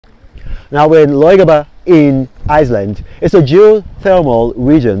Now we're in Laugardalur in Iceland. It's a geothermal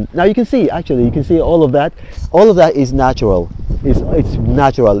region. Now you can see, actually, you can see all of that. All of that is natural. It's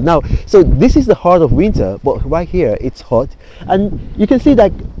natural. Now, so this is the heart of winter, but right here it's hot. And you can see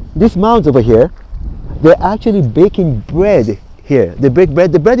that these mounds over here, they're actually baking bread here. They bake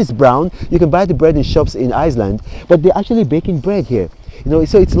bread. The bread is brown. You can buy the bread in shops in Iceland, but they're actually baking bread here. You know,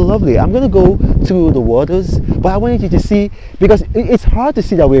 so it's lovely. I'm going to go to the waters, but I wanted you to see, because it's hard to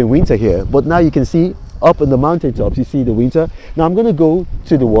see that we're in winter here, but now you can see up on the mountaintops, you see the winter. Now I'm going to go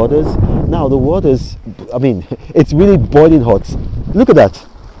to the waters. Now the waters, I mean, it's really boiling hot. Look at that.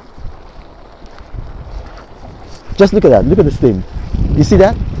 Just look at that. Look at the steam. You see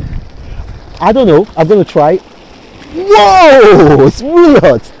that? I don't know. I'm going to try. Whoa! It's really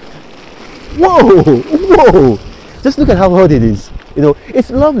hot. Whoa! Whoa! Just look at how hot it is. You know, it's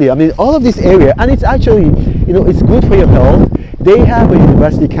lovely. I mean, all of this area, and it's actually, you know, it's good for your health. They have a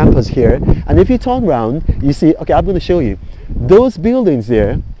university campus here, and if you turn around, you see, okay, I'm going to show you. Those buildings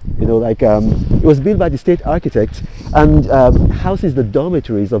there, you know, like it was built by the state architect, and houses the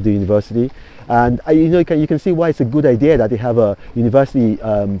dormitories of the university. And you know, you can see why it's a good idea that they have a university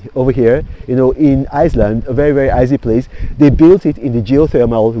over here, you know, in Iceland, a very, very icy place. They built it in the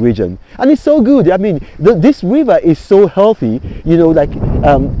geothermal region, and it's so good. I mean, this river is so healthy, you know, like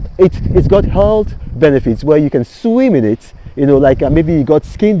it's got health benefits where you can swim in it. You know, like maybe you got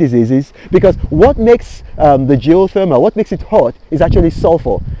skin diseases, because what makes the geothermal, what makes it hot, is actually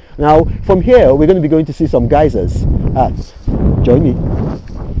sulfur. Now, from here, we're going to be going to see some geysers. Join me.